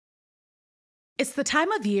It's the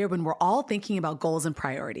time of year when we're all thinking about goals and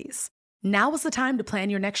priorities. Now is the time to plan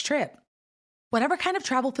your next trip. Whatever kind of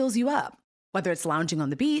travel fills you up, whether it's lounging on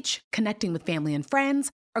the beach, connecting with family and friends,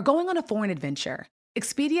 or going on a foreign adventure,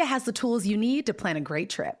 Expedia has the tools you need to plan a great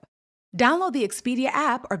trip. Download the Expedia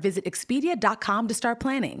app or visit Expedia.com to start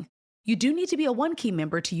planning. You do need to be a One-Key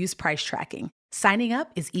member to use price tracking. Signing up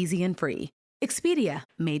is easy and free. Expedia,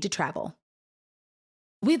 made to travel.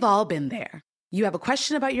 We've all been there. You have a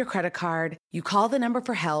question about your credit card, you call the number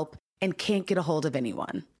for help, and can't get a hold of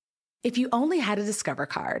anyone. If you only had a Discover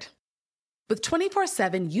card. With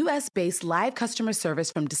 24/7 US-based live customer service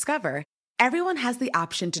from Discover, everyone has the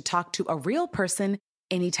option to talk to a real person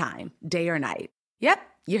anytime, day or night. Yep,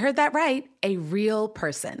 you heard that right, a real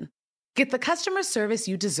person. Get the customer service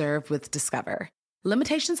you deserve with Discover.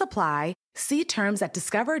 Limitations apply. See terms at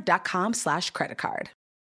discover.com/creditcard.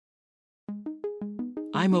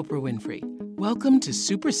 I'm Oprah Winfrey. Welcome to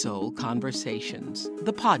Super Soul Conversations,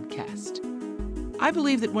 the podcast. I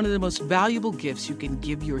believe that one of the most valuable gifts you can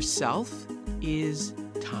give yourself is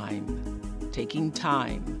time. Taking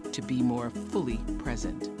time to be more fully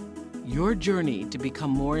present. Your journey to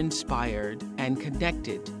become more inspired and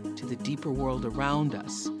connected to the deeper world around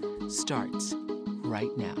us starts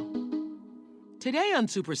right now. Today on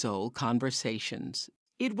Super Soul Conversations,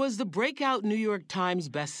 it was the breakout New York Times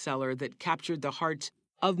bestseller that captured the hearts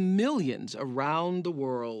of millions around the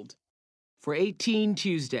world. For 18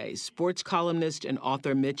 Tuesdays, sports columnist and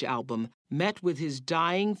author Mitch Albom met with his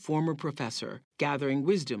dying former professor, gathering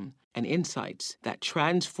wisdom and insights that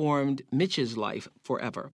transformed Mitch's life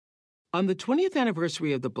forever. On the 20th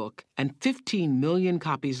anniversary of the book, and 15 million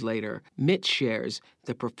copies later, Mitch shares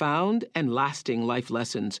the profound and lasting life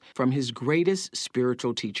lessons from his greatest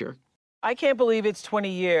spiritual teacher. I can't believe it's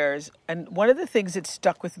 20 years, and one of the things that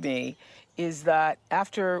stuck with me is that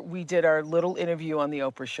after we did our little interview on the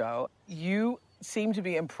Oprah show, you seemed to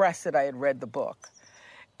be impressed that I had read the book.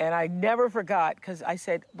 And I never forgot, because I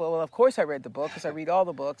said, well, of course I read the book, because I read all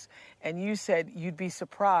the books. And you said you'd be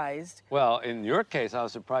surprised. Well, in your case, I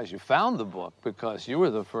was surprised you found the book, because you were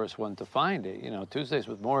the first one to find it. You know, Tuesdays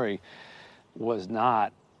with Morrie was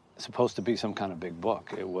not supposed to be some kind of big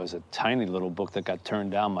book. It was a tiny little book that got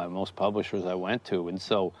turned down by most publishers I went to. And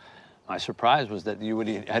so my surprise was that you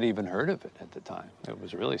had even heard of it at the time. It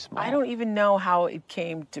was really small. I don't even know how it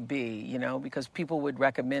came to be, because people would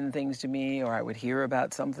recommend things to me or I would hear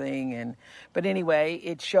about something. But anyway,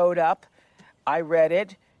 it showed up. I read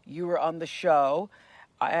it. You were on the show.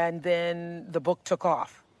 And then the book took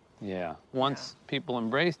off. Yeah. Once people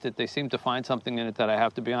embraced it, they seemed to find something in it that, I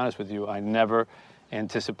have to be honest with you, I never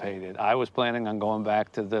anticipated. I was planning on going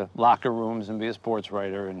back to the locker rooms and be a sports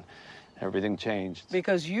writer, and everything changed.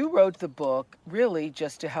 Because you wrote the book really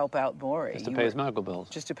just to help out Morrie. Just to pay his medical bills.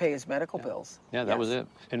 Just to pay his medical bills. Yeah, that was it.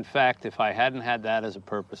 In fact, if I hadn't had that as a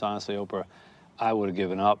purpose, honestly, Oprah, I would have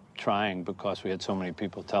given up trying, because we had so many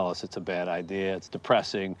people tell us it's a bad idea, it's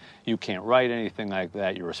depressing, you can't write anything like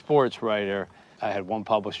that, you're a sports writer. I had one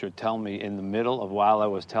publisher tell me in the middle of while I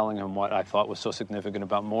was telling him what I thought was so significant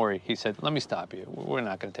about Morrie, he said, let me stop you. We're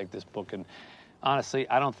not going to take this book. And honestly,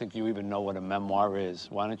 I don't think you even know what a memoir is.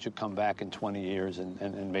 Why don't you come back in 20 years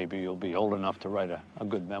and maybe you'll be old enough to write a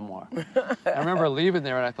good memoir. I remember leaving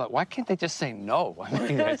there and I thought, why can't they just say no? I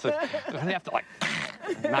mean, it's they have to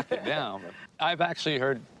knock it down. But I've actually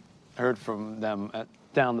heard from them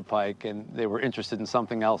down the pike, and they were interested in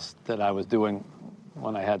something else that I was doing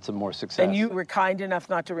when I had some more success. And you were kind enough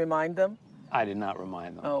not to remind them? I did not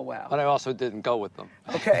remind them. Oh, wow. But I also didn't go with them.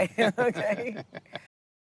 Okay, okay.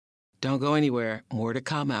 Don't go anywhere. More to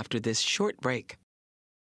come after this short break.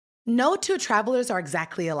 No two travelers are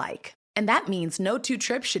exactly alike, and that means no two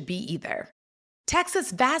trips should be either.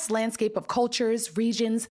 Texas' vast landscape of cultures,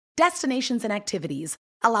 regions, destinations, and activities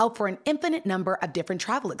allow for an infinite number of different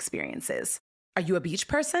travel experiences. Are you a beach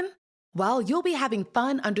person? Well, you'll be having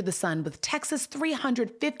fun under the sun with Texas'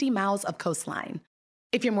 350 miles of coastline.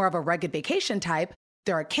 If you're more of a rugged vacation type,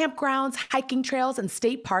 there are campgrounds, hiking trails, and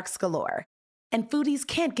state parks galore. And foodies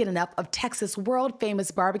can't get enough of Texas'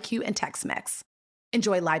 world-famous barbecue and Tex-Mex.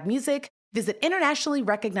 Enjoy live music, visit internationally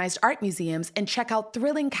recognized art museums, and check out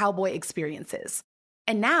thrilling cowboy experiences.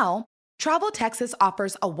 And now, Travel Texas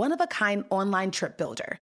offers a one-of-a-kind online trip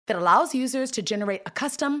builder that allows users to generate a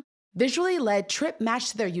custom, visually led trip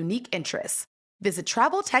matched to their unique interests. Visit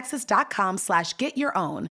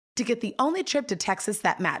traveltexas.com/getyourown to get the only trip to Texas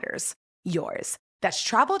that matters, yours. That's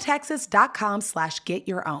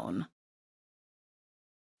traveltexas.com/getyourown.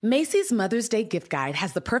 Macy's Mother's Day gift guide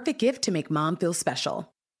has the perfect gift to make mom feel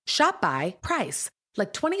special. Shop by price,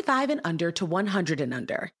 like 25 and under to 100 and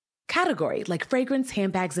under. Category, like fragrance,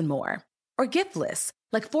 handbags, and more. Or gift lists,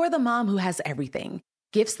 Like for the mom who has everything,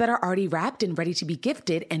 gifts that are already wrapped and ready to be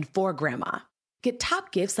gifted, and for grandma. Get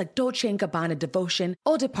top gifts like Dolce & Gabbana Devotion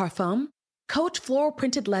Eau de Parfum, Coach floral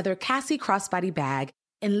printed leather Cassie crossbody bag,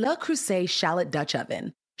 and Le Creuset shallot Dutch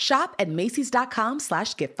oven. Shop at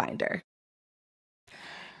Macys.com/giftfinder.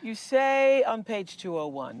 You say on page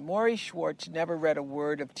 201, Morrie Schwartz never read a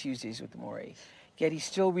word of Tuesdays with Morrie, yet he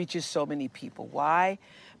still reaches so many people. Why?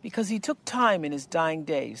 Because he took time in his dying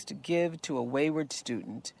days to give to a wayward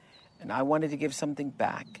student, and I wanted to give something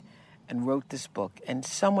back, and wrote this book. And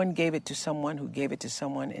someone gave it to someone who gave it to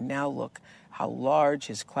someone, and now look how large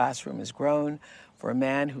his classroom has grown for a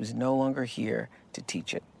man who's no longer here to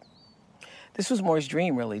teach it. This was Morrie's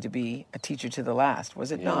dream, really, to be a teacher to the last,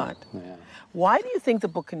 was it not? Yeah. Why do you think the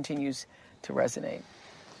book continues to resonate?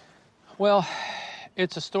 Well,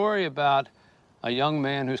 it's a story about a young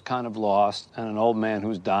man who's kind of lost and an old man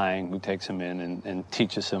who's dying who takes him in and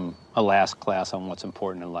teaches him a last class on what's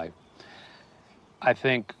important in life. I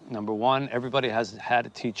think, number one, everybody has had a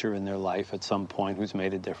teacher in their life at some point who's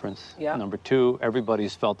made a difference. Yeah. Number two,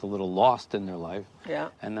 everybody's felt a little lost in their life. Yeah.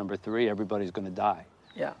 And number three, everybody's going to die.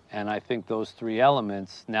 Yeah. And I think those three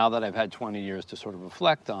elements, now that I've had 20 years to sort of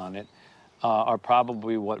reflect on it, are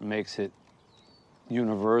probably what makes it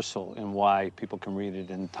universal in why people can read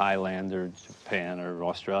it in Thailand or Japan or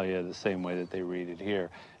Australia the same way that they read it here.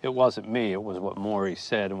 It wasn't me, it was what Morrie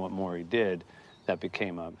said and what Morrie did that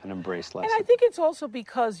became an embraced lesson. And I think it's also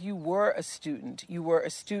because you were a student. You were a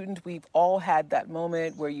student. We've all had that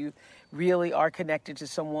moment where you really are connected to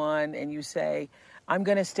someone and you say, I'm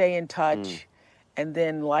going to stay in touch. And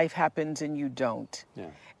then life happens and you don't. Yeah.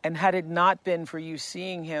 And had it not been for you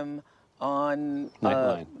seeing him on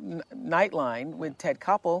Nightline with Ted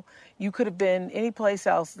Koppel, you could have been any place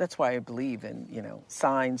else. That's why I believe in,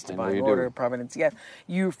 signs, divine order, providence. Yeah,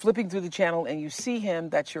 you're flipping through the channel and you see him.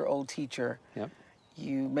 That's your old teacher. Yep.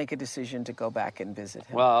 You make a decision to go back and visit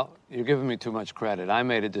him. Well, you're giving me too much credit. I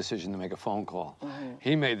made a decision to make a phone call.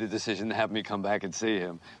 He made the decision to have me come back and see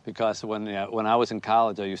him because when I was in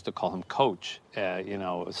college, I used to call him Coach,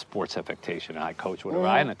 sports affectation. I coach, whatever.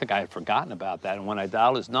 And I think I had forgotten about that. And when I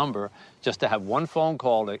dialed his number, just to have one phone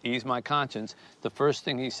call to ease my conscience, the first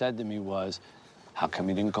thing he said to me was, how come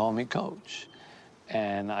you didn't call me Coach?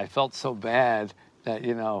 And I felt so bad that,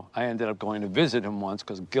 I ended up going to visit him once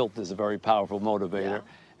because guilt is a very powerful motivator. Yeah.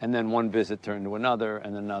 And then one visit turned to another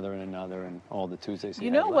and another and another and all the Tuesdays he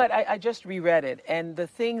had left. What? I just reread it. And the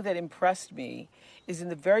thing that impressed me is in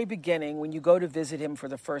the very beginning, when you go to visit him for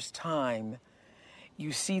the first time,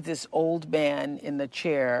 you see this old man in the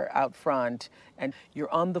chair out front and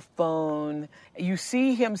you're on the phone. You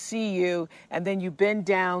see him see you and then you bend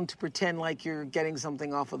down to pretend like you're getting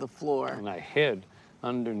something off of the floor. And I hid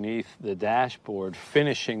underneath the dashboard,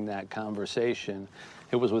 finishing that conversation.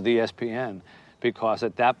 It was with ESPN, because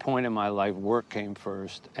at that point in my life, work came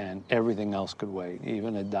first and everything else could wait,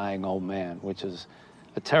 even a dying old man, which is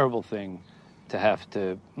a terrible thing to have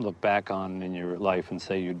to look back on in your life and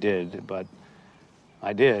say you did, but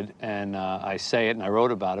I did, and I say it and I wrote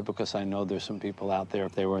about it because I know there's some people out there,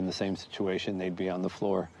 if they were in the same situation, they'd be on the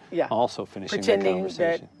floor also finishing that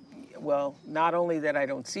conversation. Well, not only that I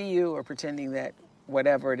don't see you or pretending that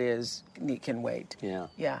whatever it is can wait. Yeah.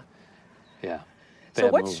 Yeah. Yeah. So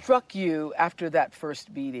what struck you after that first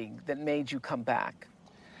meeting that made you come back?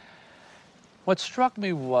 What struck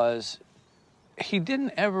me was he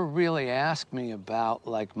didn't ever really ask me about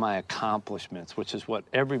my accomplishments, which is what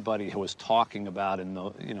everybody was talking about in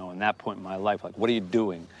that point in my life. Like, what are you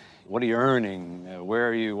doing? What are you earning? Where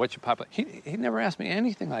are you? What's your pop? He never asked me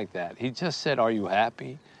anything like that. He just said, are you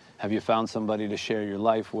happy? Have you found somebody to share your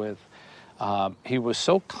life with? He was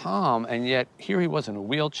so calm, and yet here he was in a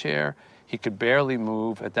wheelchair. He could barely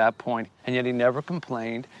move at that point, and yet he never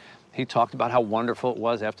complained. He talked about how wonderful it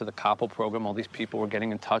was after the Koppel program. All these people were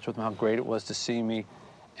getting in touch with him, how great it was to see me.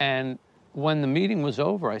 And when the meeting was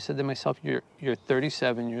over, I said to myself, you're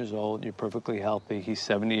 37 years old, you're perfectly healthy. He's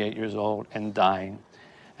 78 years old and dying,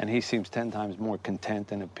 and he seems 10 times more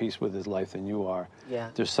content and at peace with his life than you are. Yeah.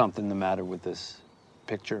 There's something the matter with this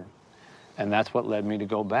picture. And that's what led me to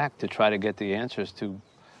go back to try to get the answers to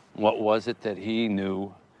what was it that he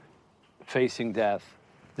knew facing death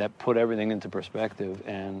that put everything into perspective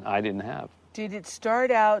and I didn't have. Did it start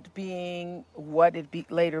out being what it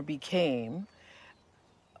later became,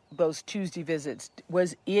 those Tuesday visits?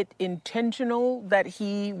 Was it intentional that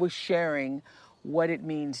he was sharing what it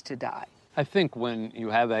means to die? I think when you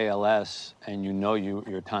have ALS and you know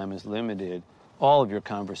your time is limited, all of your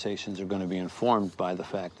conversations are going to be informed by the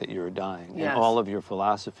fact that you're dying. Yes. And all of your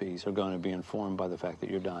philosophies are going to be informed by the fact that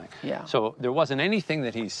you're dying. Yeah. So there wasn't anything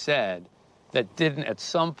that he said that didn't at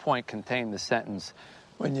some point contain the sentence,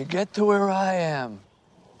 when you get to where I am,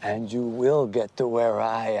 and you will get to where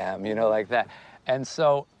I am, you know, like that. And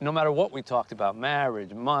so no matter what we talked about,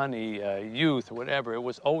 marriage, money, youth, whatever, it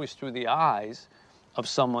was always through the eyes of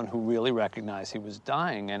someone who really recognized he was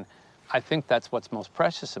dying. And I think that's what's most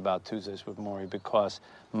precious about Tuesdays with Morrie, because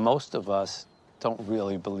most of us don't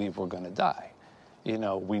really believe we're going to die. You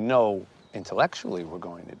know, we know intellectually we're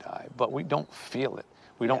going to die, but we don't feel it.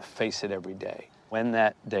 We don't face it every day. When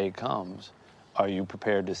that day comes, are you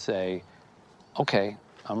prepared to say, okay,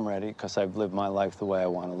 I'm ready because I've lived my life the way I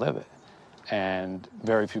want to live it? And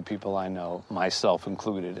very few people I know, myself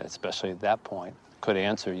included, especially at that point, could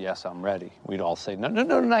answer, yes, I'm ready. We'd all say, no,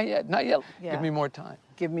 not yet, not yet. Yeah. Give me more time.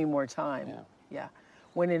 Give me more time. Yeah.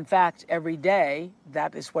 When in fact, every day,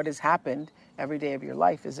 that is what has happened. Every day of your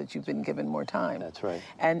life is that you've been given more time. That's right.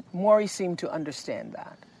 And Morrie seemed to understand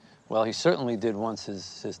that. Well, he certainly did once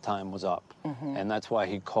his time was up. And that's why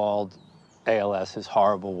he called ALS his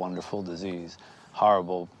horrible, wonderful disease.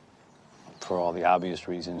 Horrible for all the obvious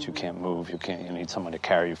reasons. You can't move, you need someone to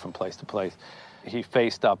carry you from place to place. He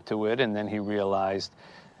faced up to it, and then he realized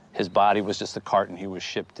his body was just a carton he was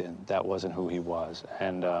shipped in. That wasn't who he was.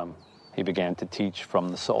 And he began to teach from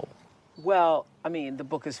the soul. Well, I mean, the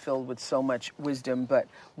book is filled with so much wisdom, but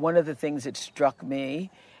one of the things that struck me,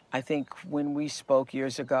 I think when we spoke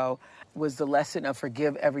years ago, was the lesson of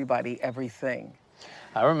forgive everybody, everything.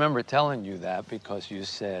 I remember telling you that because you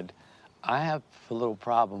said, I have a little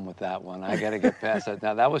problem with that one. I got to get past that.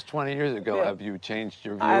 Now, that was 20 years ago. Yeah. Have you changed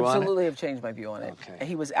your view on it? I absolutely have changed my view on it. Okay. And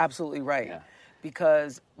he was absolutely right. Yeah.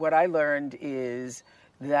 Because what I learned is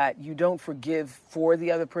that you don't forgive for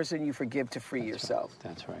the other person, you forgive to free yourself. Right.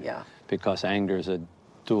 That's right. Yeah. Because anger is a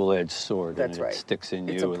dual-edged sword. That's and right. It sticks in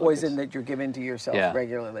it's you. It's a poison that you're giving to yourself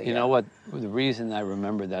regularly. You know what? The reason I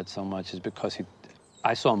remember that so much is because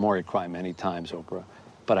I saw Morrie cry many times, Oprah,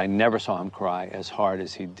 but I never saw him cry as hard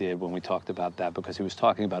as he did when we talked about that, because he was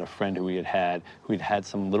talking about a friend who he'd had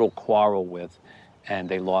some little quarrel with, and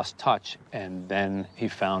they lost touch, and then he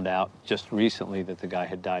found out just recently that the guy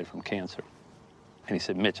had died from cancer. And he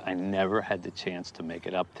said, Mitch, I never had the chance to make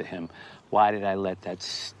it up to him. Why did I let that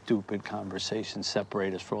stupid conversation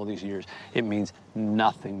separate us for all these years? It means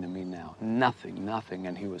nothing to me now. Nothing.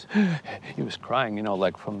 And he was crying, you know,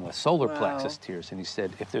 like from the solar plexus tears. And he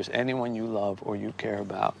said, if there's anyone you love or you care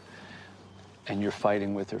about and you're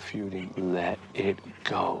fighting with or feuding, let it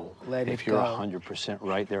go. If you're 100%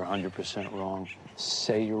 right, they're 100% wrong,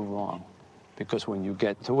 say you're wrong. Because when you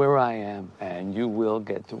get to where I am, and you will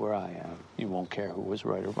get to where I am, you won't care who was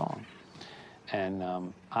right or wrong.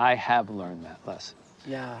 And I have learned that lesson.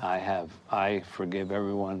 Yeah. I have. I forgive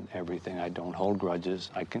everyone, everything. I don't hold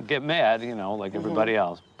grudges. I can get mad, you know, like everybody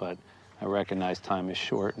else, but I recognize time is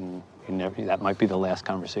short, and that might be the last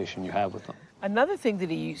conversation you have with them. Another thing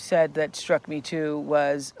that he said that struck me too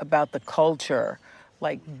was about the culture,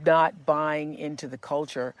 like not buying into the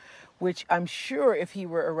culture, which I'm sure if he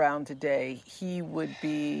were around today, he would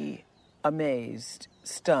be amazed,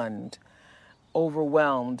 stunned,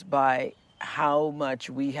 overwhelmed by how much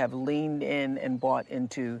we have leaned in and bought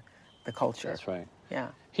into the culture. That's right. Yeah.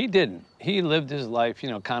 He didn't. He lived his life, you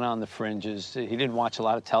know, kind of on the fringes. He didn't watch a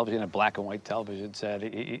lot of television, black and white television set.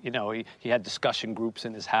 He had discussion groups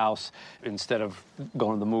in his house instead of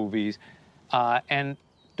going to the movies. And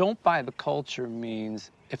don't buy the culture means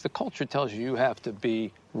if the culture tells you have to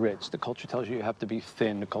be rich, the culture tells you have to be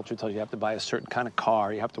thin, the culture tells you have to buy a certain kind of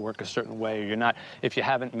car, you have to work a certain way, if you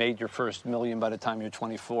haven't made your first million by the time you're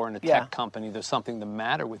 24 in a tech company, there's something the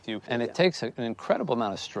matter with you. And it takes an incredible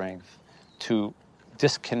amount of strength to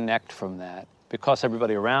disconnect from that because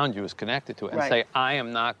everybody around you is connected to it and say, I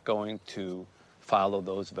am not going to follow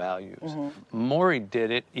those values. Morrie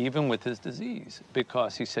did it even with his disease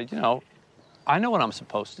because he said, I know what I'm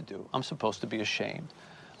supposed to do. I'm supposed to be ashamed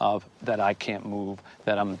of that I can't move,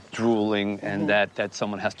 that I'm drooling, and that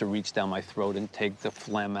someone has to reach down my throat and take the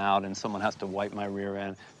phlegm out, and someone has to wipe my rear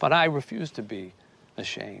end. But I refuse to be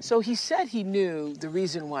ashamed. So he said he knew the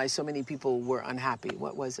reason why so many people were unhappy.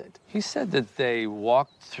 What was it? He said that they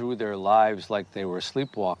walked through their lives like they were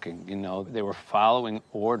sleepwalking. They were following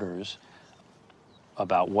orders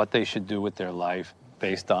about what they should do with their life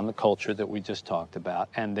based on the culture that we just talked about,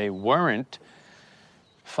 and they weren't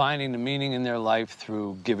finding the meaning in their life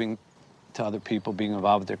through giving to other people, being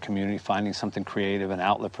involved with their community, finding something creative, an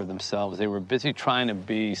outlet for themselves. They were busy trying to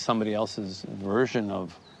be somebody else's version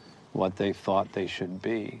of what they thought they should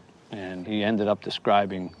be. And he ended up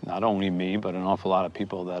describing not only me, but an awful lot of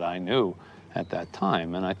people that I knew at that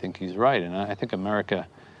time. And I think he's right. And I think America,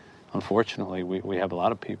 unfortunately, we have a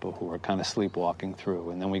lot of people who are kind of sleepwalking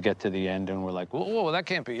through. And then we get to the end and we're like, whoa, that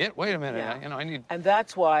can't be it. Wait a minute. Yeah. I need... And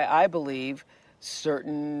that's why I believe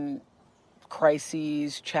certain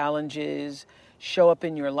crises, challenges show up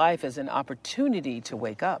in your life as an opportunity to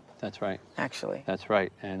wake up. That's right. Actually. That's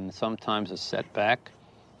right. And sometimes a setback,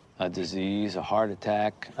 a disease, a heart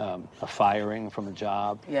attack, a firing from a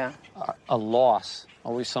job, a loss,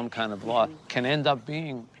 always some kind of loss, can end up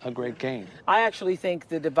being a great gain. I actually think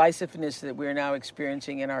the divisiveness that we're now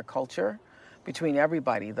experiencing in our culture between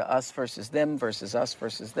everybody, the us versus them versus us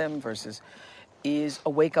versus them versus, is a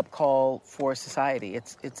wake-up call for society.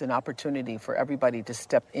 It's an opportunity for everybody to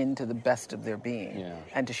step into the best of their being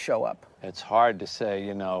and to show up. It's hard to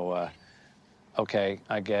say, okay,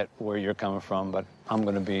 I get where you're coming from, but I'm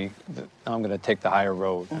going to take the higher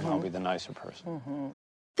road and I'll be the nicer person.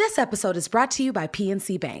 This episode is brought to you by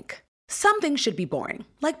PNC Bank. Some things should be boring,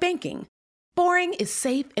 like banking. Boring is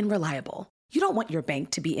safe and reliable. You don't want your bank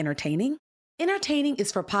to be entertaining. Entertaining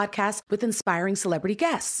is for podcasts with inspiring celebrity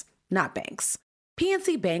guests, not banks.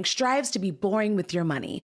 PNC Bank strives to be boring with your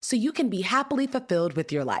money so you can be happily fulfilled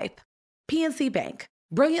with your life. PNC Bank,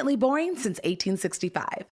 brilliantly boring since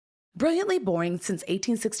 1865. Brilliantly boring since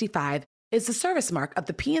 1865 is the service mark of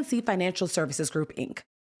the PNC Financial Services Group, Inc.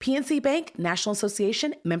 PNC Bank, National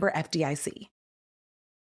Association, member FDIC.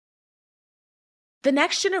 The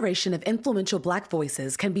next generation of influential Black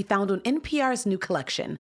voices can be found on NPR's new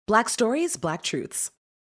collection, Black Stories, Black Truths.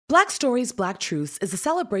 Black Stories, Black Truths is a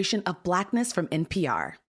celebration of Blackness from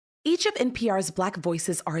NPR. Each of NPR's Black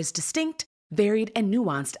voices are as distinct, varied, and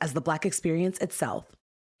nuanced as the Black experience itself.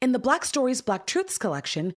 In the Black Stories, Black Truths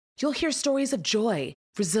collection, you'll hear stories of joy,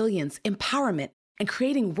 resilience, empowerment, and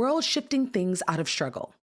creating world-shifting things out of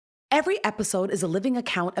struggle. Every episode is a living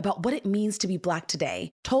account about what it means to be Black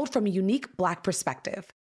today, told from a unique Black perspective.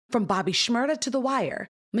 From Bobby Shmurda to The Wire,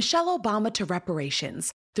 Michelle Obama to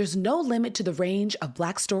reparations, there's no limit to the range of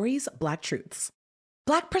Black stories, Black truths.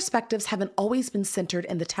 Black perspectives haven't always been centered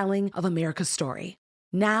in the telling of America's story.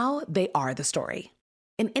 Now they are the story.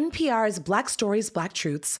 In NPR's Black Stories, Black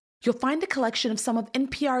Truths, you'll find a collection of some of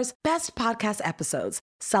NPR's best podcast episodes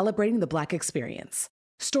celebrating the Black experience.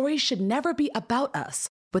 Stories should never be about us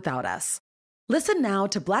without us. Listen now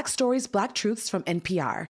to Black Stories, Black Truths from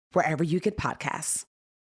NPR, wherever you get podcasts.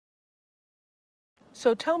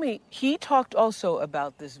 So tell me, he talked also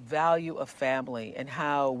about this value of family and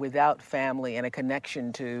how without family and a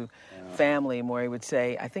connection to family, Morrie would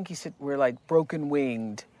say, I think he said we're like broken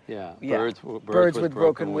winged. Yeah, birds with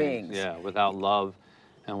broken wings. Yeah, without love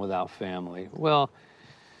and without family. Well,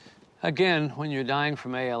 again, when you're dying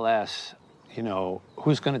from ALS,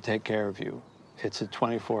 who's going to take care of you? It's a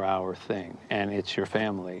 24-hour thing, and it's your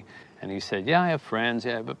family. And he said, I have friends,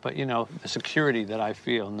 but the security that I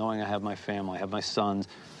feel, knowing I have my family, I have my sons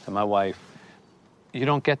and my wife, you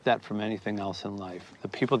don't get that from anything else in life. The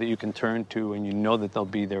people that you can turn to and you know that they'll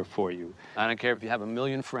be there for you. I don't care if you have 1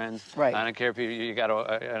 million friends. Right. I don't care if you got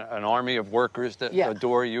an army of workers that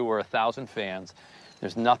adore you or 1,000 fans.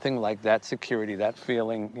 There's nothing like that security, that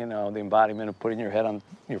feeling, the embodiment of putting your head on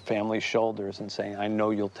your family's shoulders and saying, I know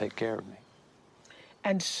you'll take care of me.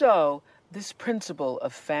 And so this principle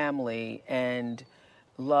of family and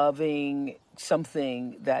loving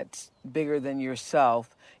something that's bigger than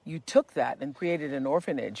yourself, you took that and created an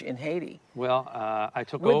orphanage in Haiti. Well, I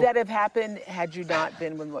took over. Would that have happened had you not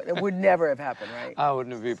been with... It would never have happened, right? I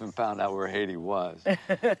wouldn't have even found out where Haiti was.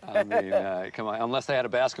 I mean, come on, unless they had a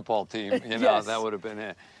basketball team, Yes. That would have been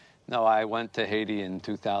it. No, I went to Haiti in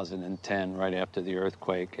 2010, right after the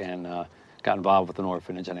earthquake, and got involved with an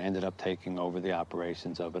orphanage, and I ended up taking over the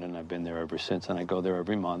operations of it, and I've been there ever since, and I go there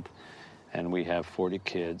every month, and we have 40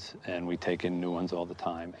 kids, and we take in new ones all the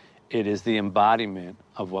time. It is the embodiment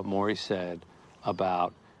of what Morrie said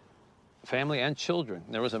about family and children.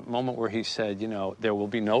 There was a moment where he said, there will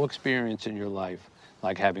be no experience in your life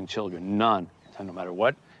like having children, none. And no matter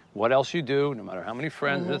what else you do, no matter how many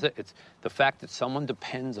friends visit, it's the fact that someone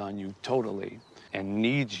depends on you totally and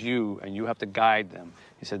needs you, and you have to guide them.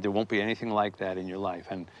 He said there won't be anything like that in your life.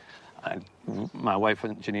 And my wife,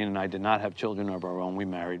 Janine, and I did not have children of our own. We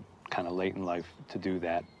married kind of late in life to do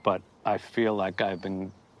that. But I feel like I've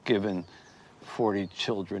been given 40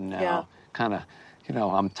 children now. Yeah. Kind of,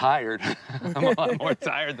 I'm tired. I'm a lot more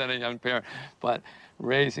tired than a young parent. But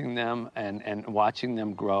raising them and watching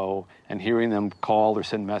them grow and hearing them call or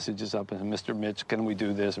send messages up and Mr. Mitch, can we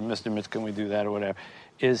do this? Or Mr. Mitch, can we do that? Or whatever,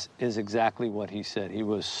 is exactly what he said. He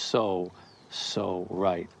was so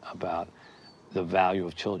right about the value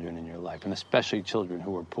of children in your life, and especially children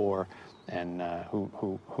who are poor and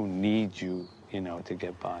who need you, to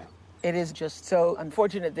get by. It is just so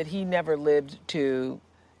unfortunate that he never lived to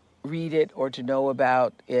read it or to know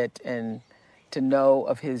about it and to know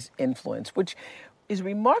of his influence, which is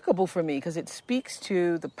remarkable for me because it speaks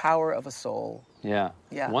to the power of a soul. Yeah.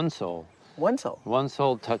 Yeah. One soul. One soul. One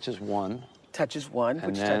soul touches one. Touches one, And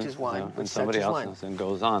which then, touches one, and which somebody touches else one. and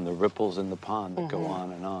goes on. The ripples in the pond that go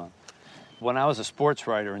on and on. When I was a sports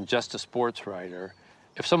writer and just a sports writer,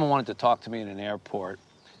 if someone wanted to talk to me in an airport,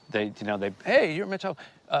 they, hey, you're Mitchell.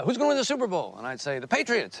 Who's going to win the Super Bowl? And I'd say the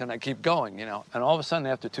Patriots, and I keep going, And all of a sudden,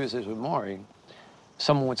 after Tuesdays with Morrie,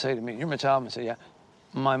 someone would say to me, "You're Mitch Albom." I'd say, "Yeah,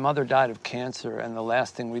 my mother died of cancer, and the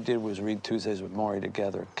last thing we did was read Tuesdays with Morrie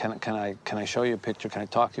together. Can I show you a picture? Can I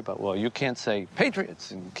talk to you about?" Well, you can't say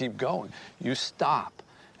Patriots and keep going. You stop,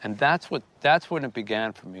 and that's when it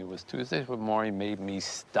began for me. Was Tuesdays with Morrie made me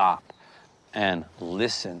stop and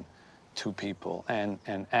listen to people and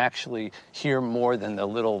actually hear more than the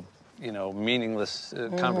little, meaningless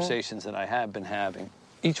conversations that I have been having.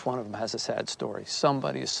 Each one of them has a sad story.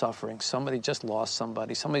 Somebody is suffering. Somebody just lost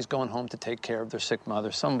somebody. Somebody's going home to take care of their sick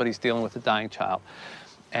mother. Somebody's dealing with a dying child.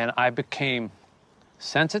 And I became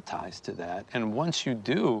sensitized to that. And once you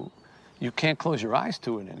do, you can't close your eyes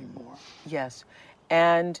to it anymore. Yes.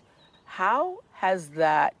 And how has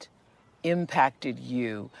that impacted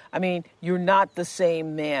you? I mean, you're not the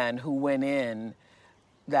same man who went in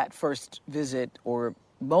that first visit or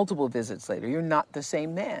multiple visits later. You're not the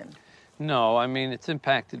same man. No, I mean, it's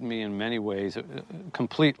impacted me in many ways,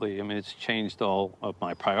 completely. I mean, it's changed all of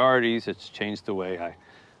my priorities. It's changed the way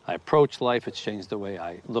I approach life. It's changed the way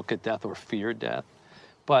I look at death or fear death.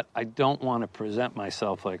 But I don't want to present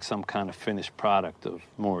myself like some kind of finished product of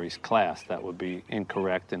Morrie's class. That would be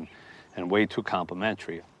incorrect and way too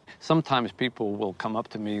complimentary. Sometimes people will come up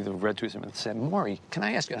to me, they've read Tuesday, and say, "Morrie, can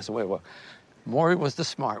I ask you?" I said, wait. Morrie was the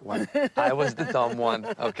smart one. I was the dumb one,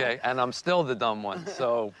 okay? And I'm still the dumb one,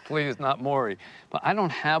 so please, not Morrie. But I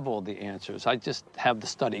don't have all the answers. I just have the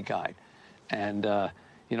study guide. And,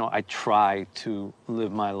 I try to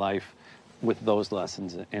live my life with those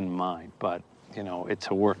lessons in mind. But, it's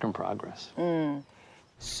a work in progress.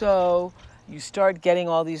 So you start getting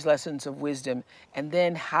all these lessons of wisdom, and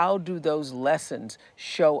then how do those lessons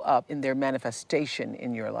show up in their manifestation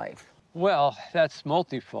in your life? Well, that's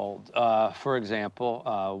multifold. For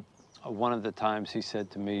example, one of the times he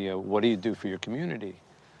said to me, "What do you do for your community?"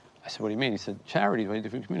 I said, "What do you mean?" He said, "Charity. What do you do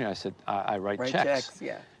for your community?" I said, I write checks.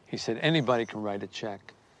 Yeah. He said, "Anybody can write a check.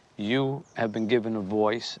 You have been given a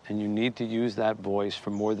voice, and you need to use that voice for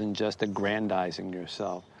more than just aggrandizing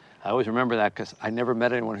yourself." I always remember that because I never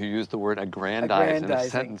met anyone who used the word aggrandize in a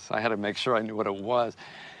sentence. I had to make sure I knew what it was.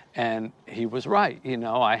 And he was right.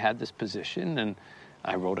 I had this position, and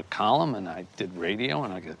I wrote a column, and I did radio,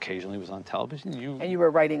 and I occasionally was on television. And you were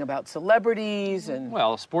writing about celebrities and...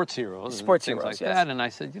 Well, sports heroes and things like that. And I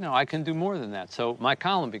said, I can do more than that. So my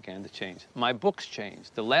column began to change. My books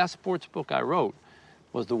changed. The last sports book I wrote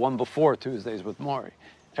was the one before Tuesdays with Morrie.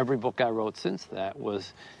 Every book I wrote since that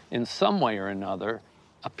was, in some way or another,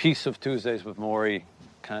 a piece of Tuesdays with Morrie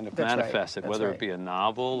kind of manifested, whether it be a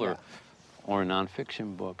novel or a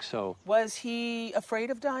nonfiction book. So was he afraid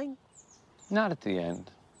of dying? Not at the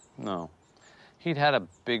end, no. He'd had a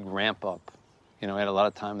big ramp up, had a lot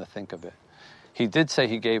of time to think of it. He did say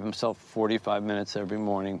he gave himself 45 minutes every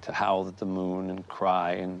morning to howl at the moon and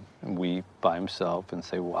cry and weep by himself and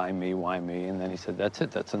say, "Why me, why me?" And then he said, "That's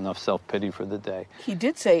it, that's enough self-pity for the day." He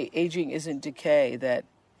did say aging isn't decay, that,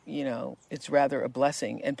 it's rather a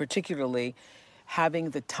blessing, and particularly having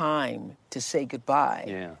the time to say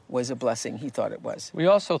goodbye was a blessing. He thought it was. We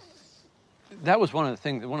also... That was one of the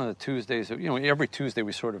things, one of the Tuesdays, every Tuesday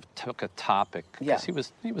we sort of took a topic. Because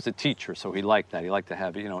he was a teacher, so he liked that. He liked to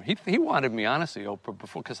have, he wanted me, honestly, Oprah,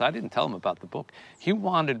 before, because I didn't tell him about the book. He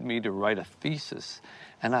wanted me to write a thesis.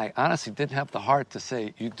 And I honestly didn't have the heart to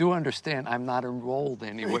say, "You do understand I'm not enrolled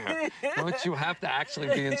anywhere. Don't you have to actually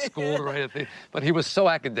be in school to write a thesis?" But he was so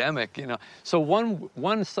academic, So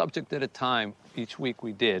one subject at a time each week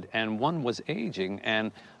we did, and one was aging.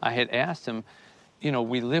 And I had asked him,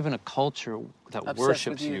 we live in a culture that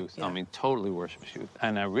worships youth. Yeah. I mean, totally worships youth.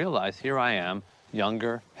 And I realized here I am,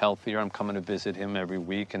 younger, healthier. I'm coming to visit him every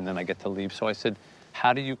week, and then I get to leave. So I said,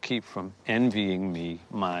 "How do you keep from envying me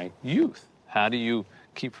my youth? How do you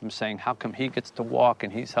keep from saying, how come he gets to walk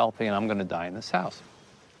and he's healthy and I'm going to die in this house?"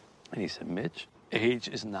 And he said, "Mitch, age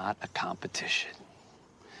is not a competition."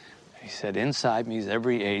 He said, "Inside me is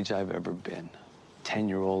every age I've ever been.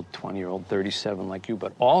 10-year-old, 20-year-old, 37 like you,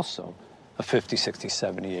 but also a 50, 60,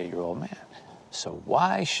 78-year-old man. So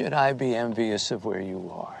why should I be envious of where you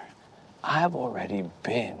are? I've already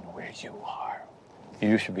been where you are.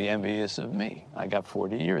 You should be envious of me. I got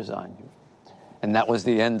 40 years on you." And that was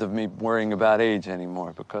the end of me worrying about age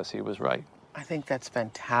anymore, because he was right. I think that's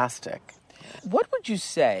fantastic. What would you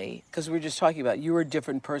say, because we were just talking about you were a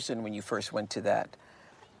different person when you first went to that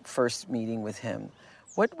first meeting with him.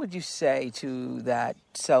 What would you say to that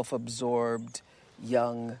self-absorbed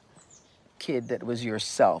young kid that was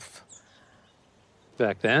yourself?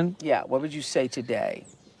 Back then? Yeah, what would you say today?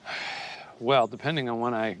 Well, depending on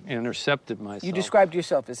when I intercepted myself. You described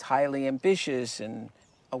yourself as highly ambitious and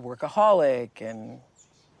a workaholic and...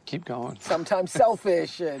 Keep going. Sometimes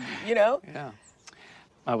selfish and, you know? Yeah.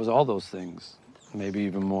 I was all those things, maybe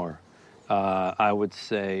even more. I would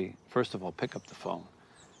say, first of all, pick up the phone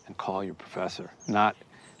and call your professor, not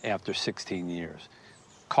after 16 years.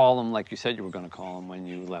 Call him like you said you were going to call him when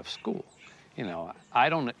you left school. You know, I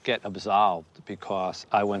don't get absolved because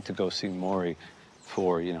I went to go see Maury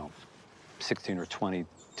for, 16 or 20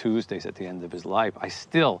 Tuesdays at the end of his life. I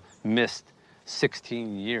still missed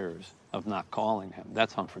 16 years of not calling him.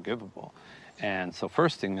 That's unforgivable. And so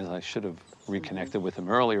first thing is I should have reconnected with him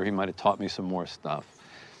earlier. He might have taught me some more stuff.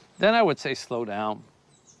 Then I would say slow down.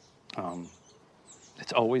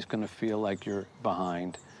 It's always going to feel like you're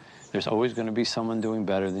behind. There's always going to be someone doing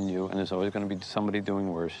better than you, and there's always going to be somebody doing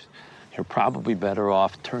worse. You're probably better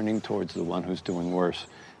off turning towards the one who's doing worse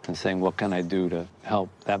and saying, what can I do to help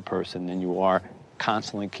that person? And you are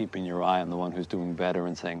constantly keeping your eye on the one who's doing better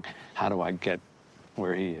and saying, how do I get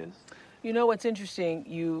where he is? You know what's interesting?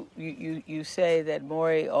 You say that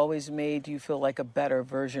Maury always made you feel like a better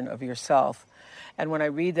version of yourself. And when I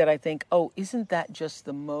read that, I think, oh, isn't that just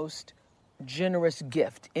the most generous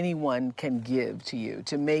gift anyone can give to you,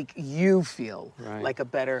 to make you feel like a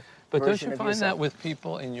better but version of yourself? But don't you find that with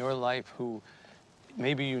people in your life who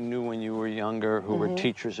maybe you knew when you were younger, who were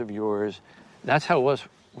teachers of yours? That's how it was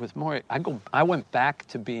with Maury. I went back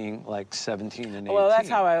to being like 17 and 18. Well, that's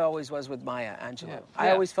how I always was with Maya Angelou. Yeah.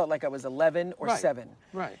 I always felt like I was 11 or 7.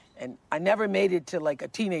 Right. And I never made it to like a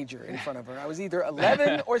teenager in front of her. I was either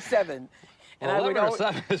 11 or 7. And well, 11 or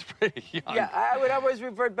 7 is pretty young. Yeah, I would always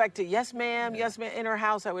revert back to yes, ma'am, yes, ma'am. In her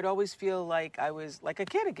house, I would always feel like I was like a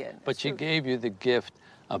kid again. But she gave you the gift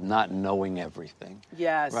of not knowing everything.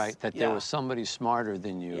 Yes. Right? That there was somebody smarter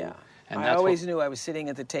than you. Yeah. And I always knew I was sitting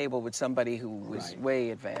at the table with somebody who was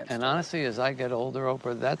way advanced. And honestly, as I get older,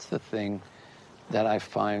 Oprah, that's the thing that I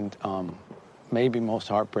find maybe most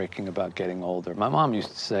heartbreaking about getting older. My mom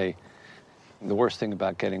used to say, the worst thing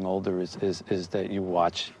about getting older is that you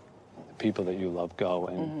watch people that you love go,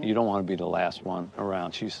 and you don't want to be the last one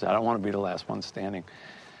around. She said, I don't want to be the last one standing.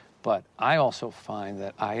 But I also find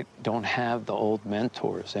that I don't have the old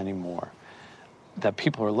mentors anymore, that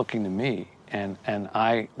people are looking to me, and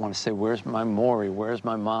I want to say, where's my Maury? Where's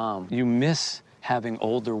my mom? You miss having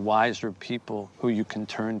older, wiser people who you can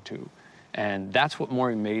turn to. And that's what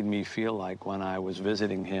Maury made me feel like when I was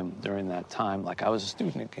visiting him during that time, like I was a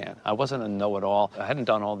student again. I wasn't a know-it-all. I hadn't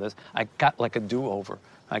done all this. I got like a do-over.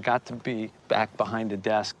 I got to be back behind a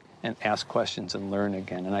desk and ask questions and learn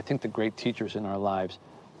again. And I think the great teachers in our lives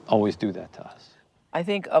always do that to us. I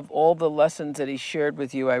think of all the lessons that he shared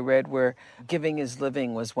with you, I read where giving is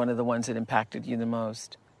living was one of the ones that impacted you the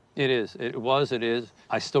most. It is. It is.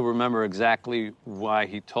 I still remember exactly why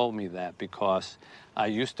he told me that, because I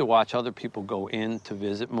used to watch other people go in to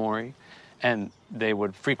visit Maury, and they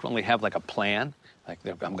would frequently have like a plan. Like,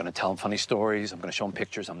 I'm going to tell him funny stories. I'm going to show him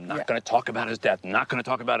pictures. I'm not going to talk about his death. I'm not going to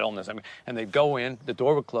talk about illness. And they'd go in, the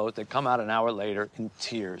door would close. They'd come out an hour later in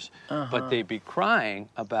tears. But they'd be crying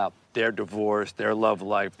about their divorce, their love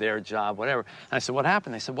life, their job, whatever. And I said, what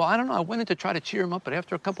happened? They said, well, I don't know. I went in to try to cheer him up, but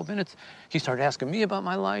after a couple of minutes, he started asking me about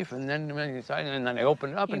my life. And then I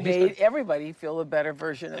opened it up. He made everybody feel a better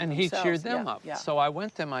version of themselves. And he cheered them up. Yeah. So I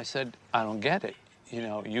went to him. I said, I don't get it. You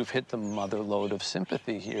know, you've hit the mother lode of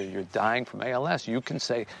sympathy here. You're dying from ALS. You can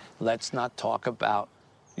say, let's not talk about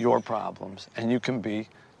your problems, and you can be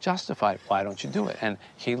justified. Why don't you do it? And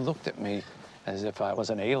he looked at me as if I was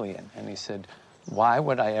an alien, and he said, why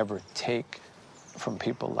would I ever take from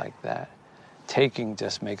people like that? Taking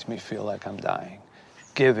just makes me feel like I'm dying.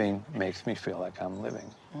 Giving makes me feel like I'm living.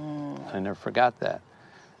 I never forgot that.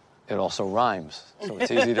 It also rhymes, so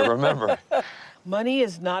it's easy to remember. Money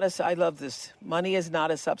is not I love this. Money is not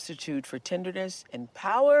a substitute for tenderness, and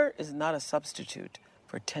power is not a substitute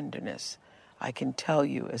for tenderness. I can tell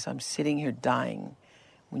you, as I'm sitting here dying,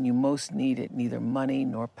 when you most need it, neither money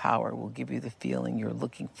nor power will give you the feeling you're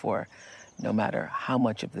looking for, no matter how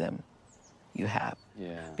much of them you have.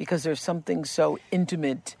 Yeah. Because there's something so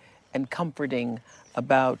intimate and comforting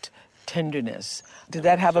about tenderness. Did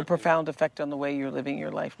that have a profound effect on the way you're living your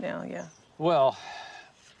life now? Yeah. Well,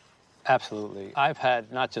 absolutely. I've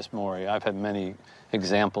had, not just Maury, I've had many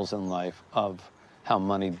examples in life of how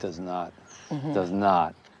money does not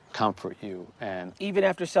comfort you. And Even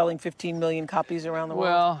after selling 15 million copies around the world?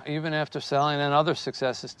 well, even after selling and other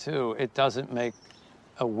successes too, it doesn't make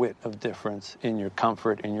a whit of difference in your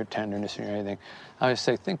comfort, in your tenderness, in anything. I always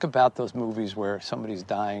say, think about those movies where somebody's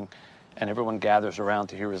dying and everyone gathers around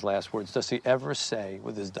to hear his last words. Does he ever say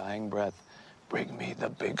with his dying breath, bring me the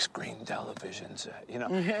big screen television set? You know,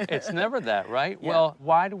 it's never that, right? Yeah. Well,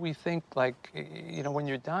 why do we think, like, you know, when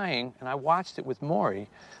you're dying, and I watched it with Maury,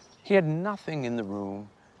 he had nothing in the room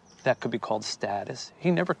that could be called status.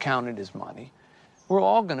 He never counted his money. We're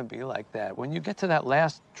all going to be like that. When you get to that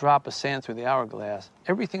last drop of sand through the hourglass,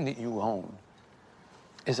 everything that you own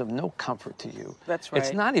is of no comfort to you. That's right.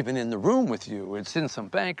 It's not even in the room with you. It's in some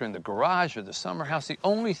bank or in the garage or the summer house. The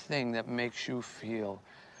only thing that makes you feel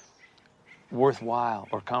worthwhile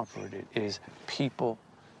or comforted is people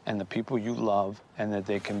and the people you love, and that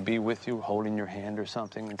they can be with you holding your hand or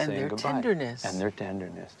something and saying their goodbye. tenderness. And their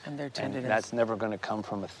tenderness. And their tenderness. And that's never going to come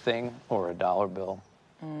from a thing or a dollar bill.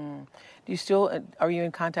 Do you still, are you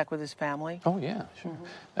in contact with his family? Oh, yeah, sure.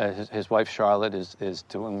 His wife, Charlotte, is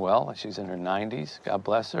doing well. She's in her 90s. God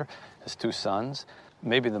bless her. Has 2 sons.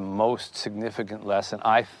 Maybe the most significant lesson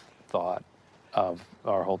I thought of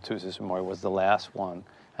our whole Tuesdays with Maury was the last one.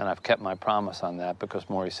 And I've kept my promise on that because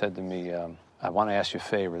Maury said to me, I want to ask you a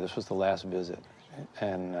favor. This was the last visit.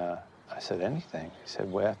 And I said, anything. He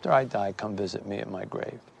said, well, after I die, come visit me at my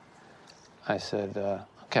grave. I said,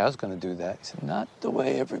 okay, I was going to do that. He said, not the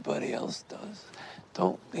way everybody else does.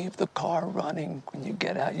 Don't leave the car running. When you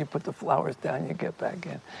get out, you put the flowers down, you get back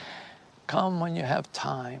in. Come when you have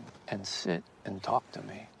time and sit and talk to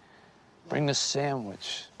me. Bring a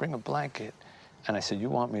sandwich, bring a blanket. And I said, you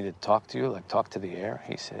want me to talk to you, like talk to the air?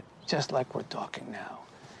 He said, just like we're talking now.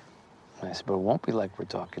 And I said, but it won't be like we're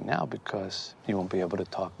talking now because you won't be able to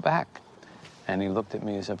talk back. And he looked at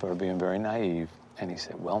me as if I were being very naive. And he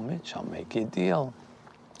said, well, Mitch, I'll make you a deal.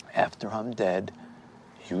 After I'm dead,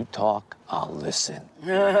 you talk, I'll listen.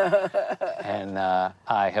 And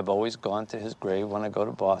I have always gone to his grave when I go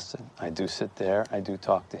to Boston. I do sit there, I do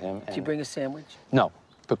talk to him. Do you bring a sandwich? No,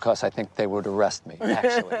 because I think they would arrest me,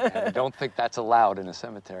 actually. And I don't think that's allowed in a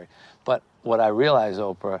cemetery. But what I realize,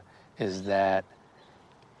 Oprah, is that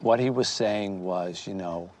what he was saying was, you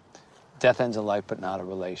know, death ends a life, but not a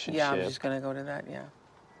relationship. Yeah, I was just going to go to that, yeah.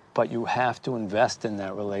 But you have to invest in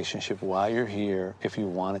that relationship while you're here if you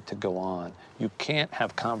want it to go on. You can't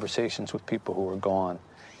have conversations with people who are gone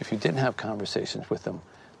if you didn't have conversations with them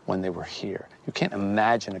when they were here. You can't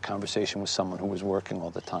imagine a conversation with someone who was working all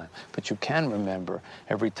the time. But you can remember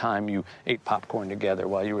every time you ate popcorn together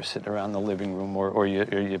while you were sitting around the living room or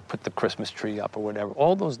you put the Christmas tree up or whatever.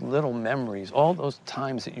 All those little memories, all those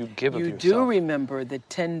times that you give of yourself. You do remember the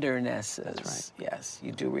tendernesses. That's right. Yes,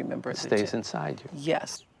 you do remember It stays inside you.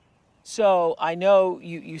 Yes. So I know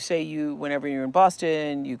you say you, whenever you're in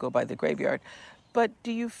Boston, you go by the graveyard. But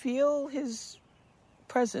do you feel his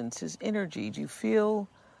presence, his energy? Do you feel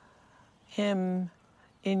him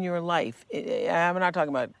in your life? I'm not talking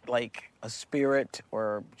about like a spirit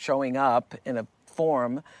or showing up in a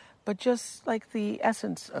form, but just like the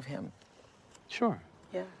essence of him. Sure.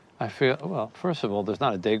 Yeah. I feel, well, first of all, there's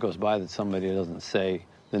not a day goes by that somebody doesn't say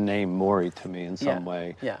the name Maury to me in some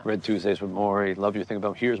way. Yeah. Red Tuesdays with Maury, love your thing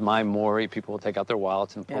about, here's my Maury. People will take out their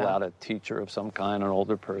wallets and pull out a teacher of some kind, an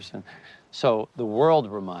older person. So the world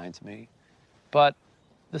reminds me. But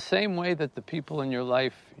the same way that the people in your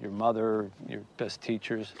life, your mother, your best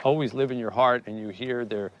teachers, always live in your heart and you hear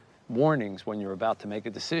their warnings when you're about to make a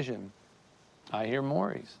decision, I hear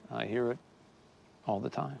Maury's. I hear it all the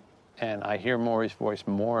time. And I hear Maury's voice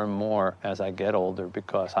more and more as I get older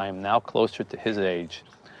because I am now closer to his age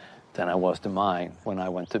than I was to mine when I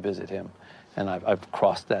went to visit him. And I've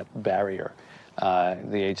crossed that barrier,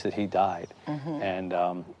 the age that he died. Mm-hmm.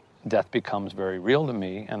 And death becomes very real to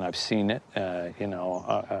me, and I've seen it, in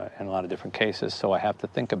a lot of different cases, so I have to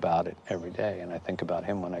think about it every day, and I think about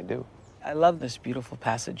him when I do. I love this beautiful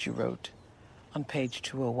passage you wrote on page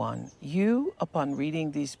 201. You, upon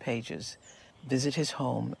reading these pages, visit his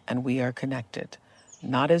home, and we are connected,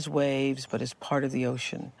 not as waves, but as part of the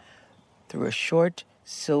ocean, through a short,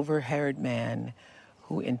 silver-haired man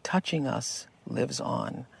who, in touching us, lives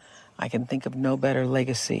on. I can think of no better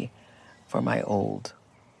legacy for my old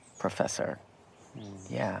professor.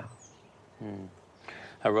 Yeah.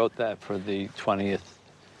 I wrote that for the 20th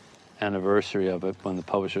anniversary of it when the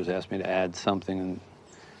publishers asked me to add something, and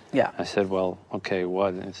I said, well, okay,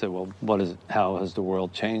 what? And he said, well, how has the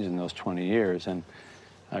world changed in those 20 years? And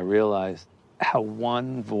I realized how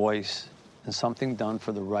one voice and something done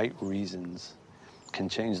for the right reasons can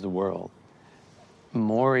change the world.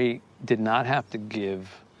 Maury did not have to give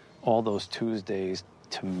all those Tuesdays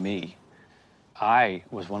to me. I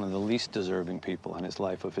was one of the least deserving people in his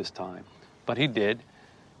life of his time. But he did.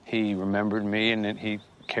 He remembered me, and he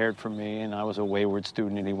cared for me, and I was a wayward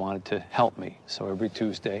student, and he wanted to help me. So every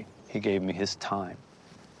Tuesday, he gave me his time.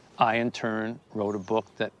 I, in turn, wrote a book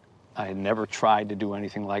that I had never tried to do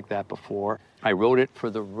anything like that before. I wrote it for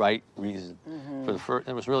the right reason.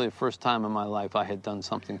 It was really the first time in my life I had done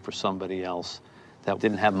something for somebody else that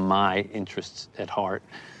didn't have my interests at heart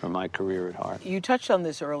or my career at heart. You touched on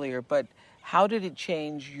this earlier, but how did it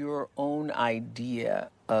change your own idea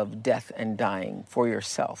of death and dying for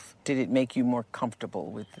yourself? Did it make you more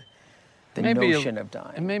comfortable with the notion of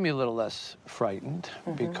dying? It made me a little less frightened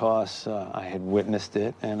because I had witnessed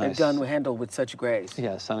it. And handled with such grace.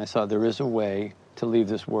 Yes, and I saw there is a way to leave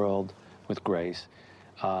this world with grace.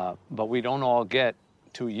 But we don't all get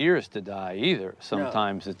 2 years to die either.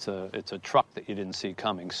 Sometimes it's a truck that you didn't see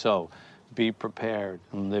coming. So be prepared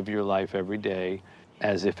and live your life every day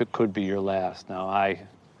as if it could be your last. Now, I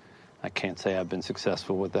can't say I've been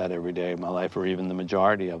successful with that every day of my life, or even the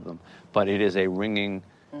majority of them, but it is a ringing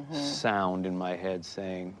sound in my head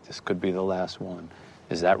saying, this could be the last one.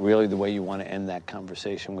 Is that really the way you want to end that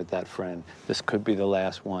conversation with that friend? This could be the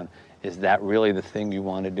last one. Is that really the thing you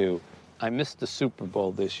want to do? I missed the Super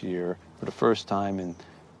Bowl this year for the first time in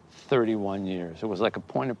 31 years. It was like a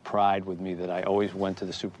point of pride with me that I always went to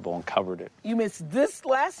the Super Bowl and covered it. You missed this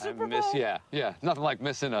last Super Bowl? Yeah. Nothing like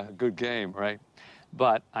missing a good game, right?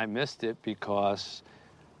 But I missed it because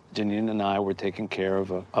Janine and I were taking care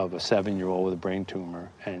of a 7-year-old with a brain tumor,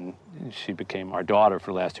 and she became our daughter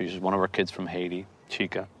for the last 2 years. She's one of our kids from Haiti,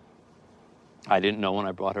 Chica. I didn't know when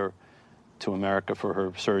I brought her to America for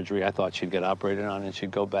her surgery. I thought she'd get operated on and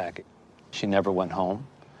she'd go back. She never went home.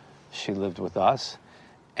 She lived with us,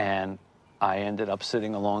 and I ended up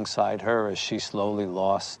sitting alongside her as she slowly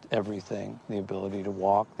lost everything, the ability to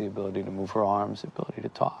walk, the ability to move her arms, the ability to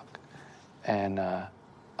talk. And I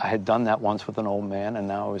had done that once with an old man, and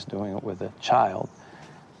now I was doing it with a child.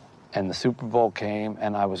 And the Super Bowl came,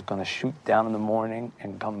 and I was going to shoot down in the morning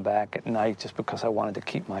and come back at night just because I wanted to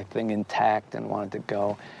keep my thing intact and wanted to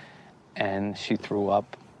go. And she threw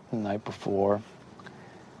up the night before.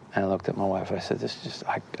 And I looked at my wife. I said,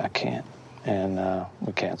 I can't. And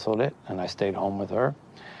we canceled it, and I stayed home with her.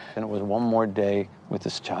 And it was one more day with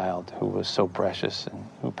this child who was so precious and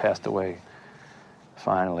who passed away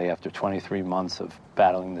finally after 23 months of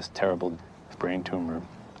battling this terrible brain tumor.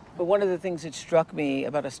 But one of the things that struck me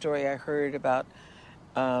about a story I heard about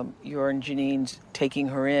your and Janine's taking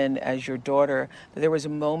her in as your daughter, that there was a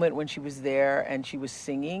moment when she was there and she was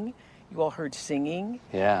singing. You all heard singing.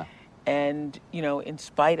 Yeah. And, in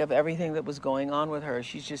spite of everything that was going on with her,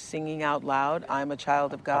 she's just singing out loud, I'm a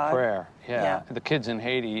child of God. A prayer, yeah. The kids in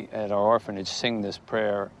Haiti at our orphanage sing this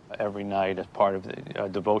prayer every night as part of the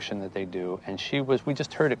devotion that they do. And we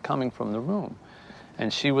just heard it coming from the room.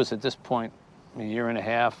 And she was at this point a year and a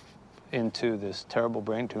half into this terrible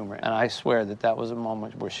brain tumor. And I swear that was a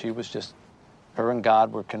moment where she was just, her and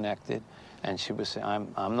God were connected. And she was saying,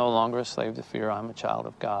 I'm no longer a slave to fear, I'm a child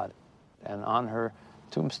of God. And on her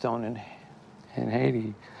tombstone in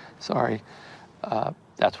Haiti,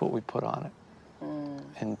 that's what we put on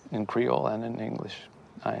it, in Creole and in English.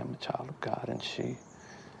 I am a child of God,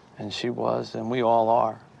 and she was, and we all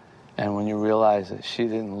are. And when you realize that she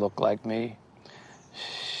didn't look like me,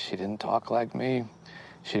 she didn't talk like me,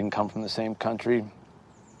 she didn't come from the same country,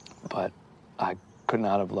 but I could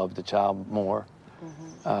not have loved the child more,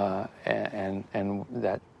 and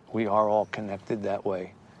that we are all connected that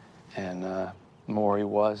way, and Maury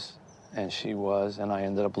was, and she was, and I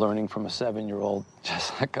ended up learning from a 7-year-old,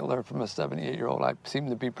 just like I learned from a 78-year-old. I seem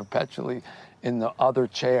to be perpetually in the other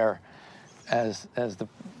chair as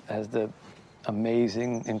the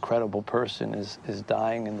amazing, incredible person is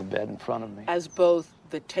dying in the bed in front of me. As both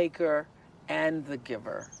the taker and the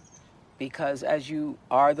giver, because as you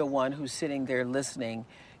are the one who's sitting there listening,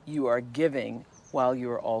 you are giving while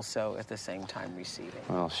you're also at the same time receiving.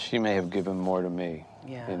 Well, she may have given more to me.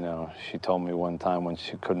 Yeah. She told me one time when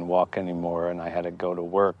she couldn't walk anymore and I had to go to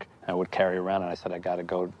work, I would carry her around, and I said, I got to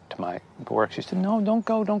go to my work. She said, no, don't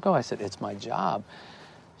go. I said, it's my job.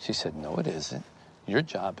 She said, no, it isn't. Your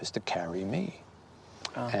job is to carry me.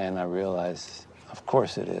 And I realized, of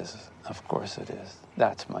course it is. Of course it is.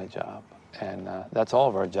 That's my job. And that's all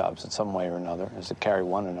of our jobs in some way or another, is to carry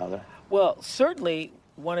one another. Well, certainly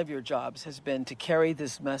one of your jobs has been to carry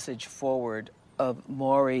this message forward of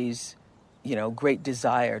Maury's, great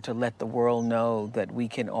desire to let the world know that we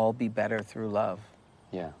can all be better through love.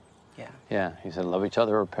 Yeah. Yeah. Yeah. He said, love each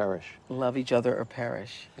other or perish. Love each other or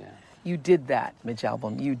perish. Yeah. You did that, Mitch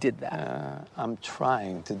Albom. You did that. I'm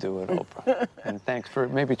trying to do it, Oprah. And thanks for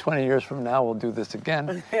maybe 20 years from now, we'll do this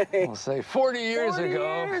again. We'll say 40 years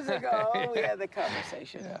ago. 40 years ago, we had the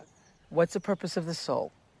conversation. Yeah. What's the purpose of the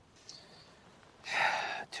soul?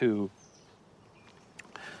 To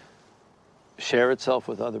share itself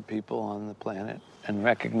with other people on the planet and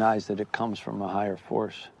recognize that it comes from a higher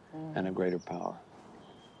force and a greater power.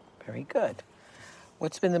 Very good.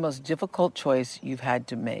 What's been the most difficult choice you've had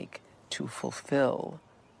to make to fulfill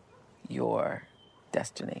your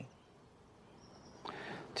destiny?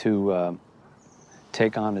 To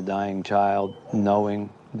take on a dying child, knowing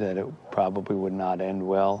that it probably would not end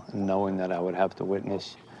well, and knowing that I would have to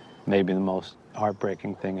witness maybe the most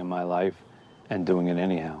heartbreaking thing in my life, and doing it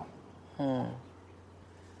anyhow.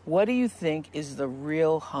 What do you think is the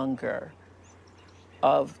real hunger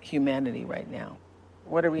of humanity right now?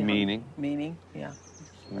 What are we? Meaning. Meaning, yeah.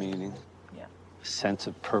 Meaning. Yeah. A sense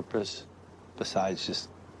of purpose, besides just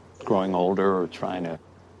growing older or trying to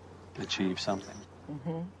achieve something.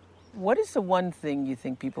 What is the one thing you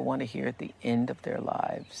think people want to hear at the end of their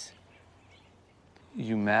lives?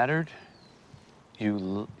 You mattered,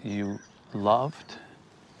 you loved,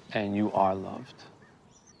 and you are loved.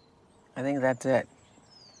 I think that's it.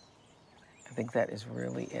 I think that is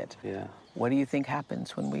really it. Yeah. What do you think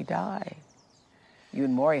happens when we die? You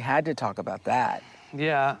and Maury had to talk about that.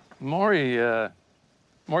 Yeah, Maury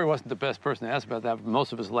wasn't the best person to ask about that. For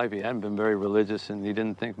most of his life, he hadn't been very religious, and he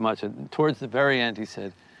didn't think much. And towards the very end, he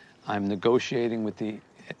said, I'm negotiating with the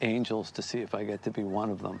angels to see if I get to be one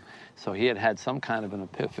of them. So he had some kind of an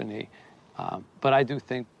epiphany. But I do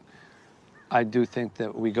think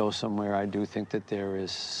that we go somewhere. I do think that there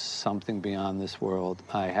is something beyond this world.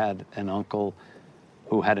 I had an uncle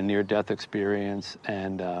who had a near-death experience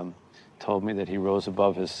and told me that he rose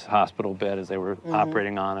above his hospital bed as they were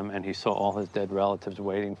operating on him, and he saw all his dead relatives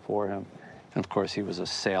waiting for him. And of course, he was a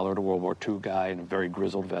sailor, a World War II guy, and a very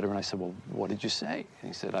grizzled veteran. I said, well, what did you say? And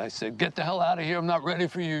he said, I said, get the hell out of here. I'm not ready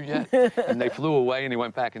for you yet. And they flew away, and he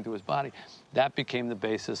went back into his body. That became the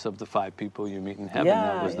basis of The 5 People You Meet in Heaven.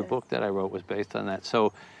 That was the book that I wrote, was based on that.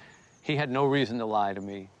 So he had no reason to lie to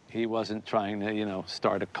me. He wasn't trying to,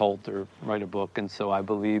 start a cult or write a book. And so I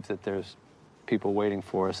believe that there's people waiting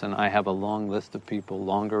for us. And I have a long list of people,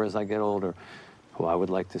 longer as I get older, who I would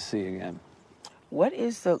like to see again. What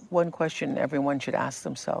is the one question everyone should ask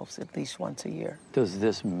themselves at least once a year? Does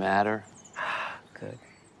this matter? Good.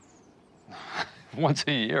 Once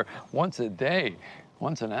a year, once a day,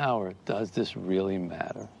 once an hour, does this really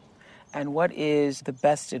matter? And what is the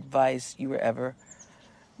best advice you were ever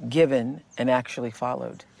given and actually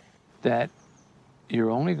followed? That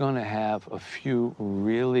you're only going to have a few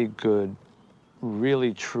really good,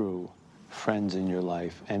 really true friends in your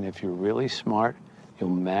life. And if you're really smart, you'll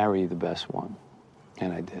marry the best one.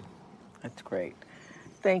 And I did. That's great.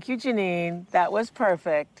 Thank you, Janine. That was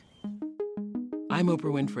perfect. I'm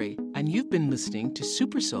Oprah Winfrey, and you've been listening to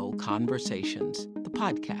Super Soul Conversations, the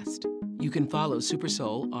podcast. You can follow Super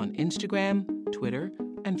Soul on Instagram, Twitter,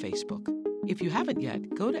 and Facebook. If you haven't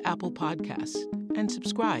yet, go to Apple Podcasts and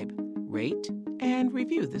subscribe, rate, and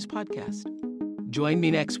review this podcast. Join me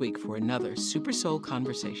next week for another Super Soul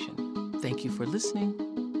Conversation. Thank you for listening.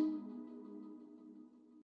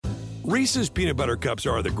 Reese's Peanut Butter Cups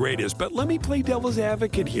are the greatest, but let me play devil's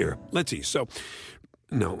advocate here. Let's see. So,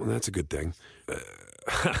 no, that's a good thing.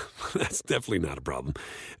 That's definitely not a problem.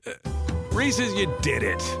 Reese's, you did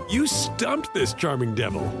it. You stumped this charming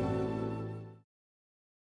devil.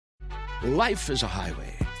 Life is a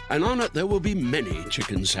highway, and on it there will be many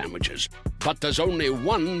chicken sandwiches. But there's only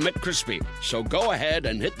one McCrispy. So go ahead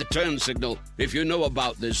and hit the turn signal if you know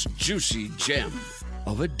about this juicy gem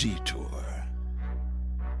of a detour.